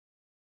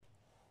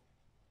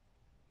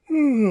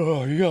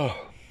Oh, yeah.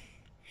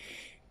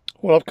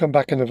 Well, I've come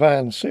back in the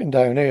van, sitting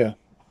down here.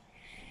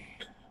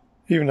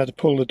 Even had to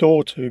pull the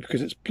door to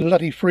because it's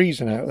bloody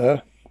freezing out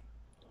there.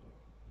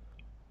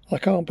 I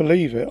can't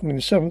believe it. I mean,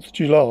 the 7th of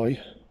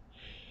July,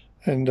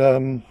 and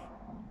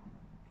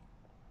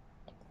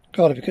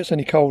God, if it gets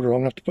any colder, I'm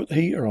gonna have to put the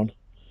heater on.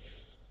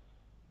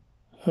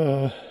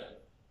 So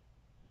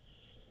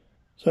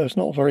it's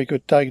not a very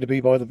good day to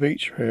be by the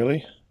beach,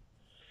 really.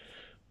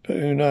 But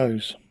who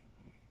knows?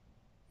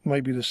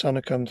 Maybe the sun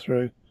will come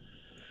through.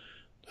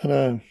 I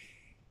don't know.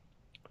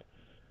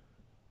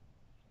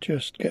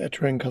 Just get a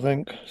drink, I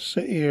think.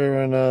 Sit here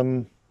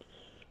and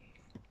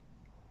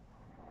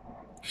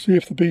see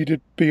if the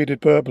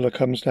bearded burbler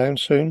comes down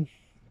soon.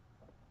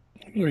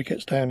 Whether he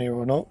gets down here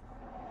or not.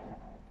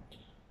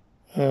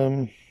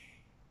 And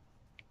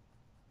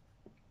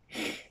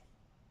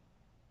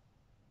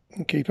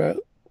keep out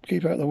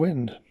the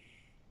wind.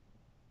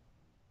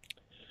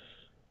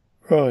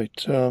 Right.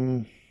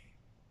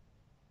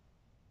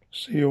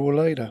 See you all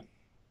later.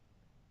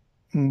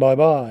 Bye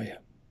bye.